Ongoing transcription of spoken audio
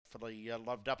for the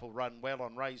Loved Up will run well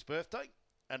on Ray's birthday.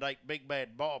 And 8 Big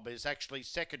Bad Bob is actually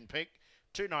second pick.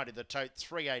 290 the tote,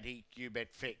 380 you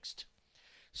bet fixed.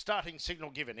 Starting signal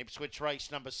given, Ipswich race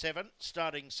number 7.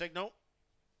 Starting signal.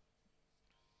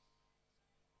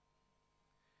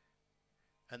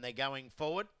 And they're going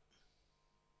forward.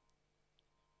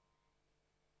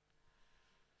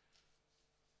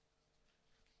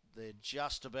 They're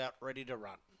just about ready to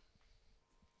run.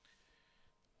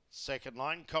 Second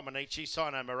line, Comaneci,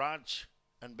 Sino Mirage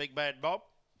and Big Bad Bob.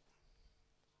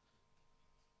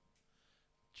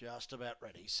 Just about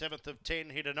ready. 7th of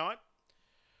 10 here tonight.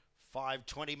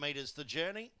 520 metres the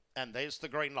journey. And there's the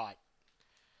green light.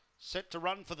 Set to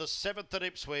run for the 7th at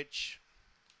Ipswich.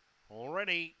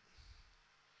 Already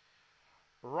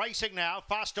racing now,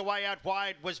 fast away out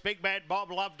wide was Big Bad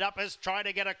Bob. Loved Up is trying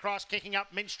to get across, kicking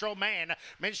up Minstrel Man.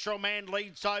 Minstrel Man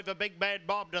leads over Big Bad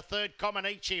Bob to third,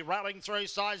 Comaneci, rallying through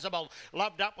Sizable.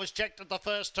 Loved Up was checked at the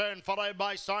first turn, followed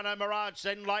by Sino Mirage,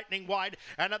 then Lightning Wide,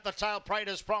 and at the tail,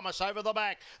 Prater's Promise over the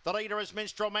back. The leader is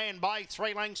Minstrel Man by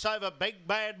 3 lengths over Big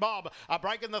Bad Bob. A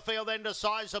break in the field then to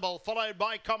Sizable, followed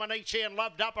by Comaneci and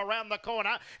Loved Up around the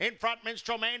corner. In front,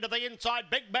 Minstrel Man to the inside,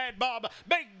 Big Bad Bob.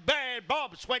 Big Bad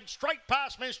Bob's went straight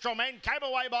past Minstrel Man, came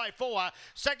away by 4.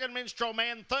 Second, Minstrel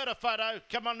Man. Third, a photo,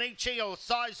 Comaneci or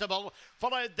Sizable.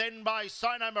 Followed then by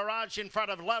Sino Mirage in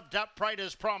front of Loved Up,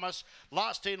 Prater's Promise.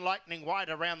 Last in, Lightning Wide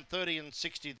around 30 and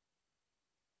 60.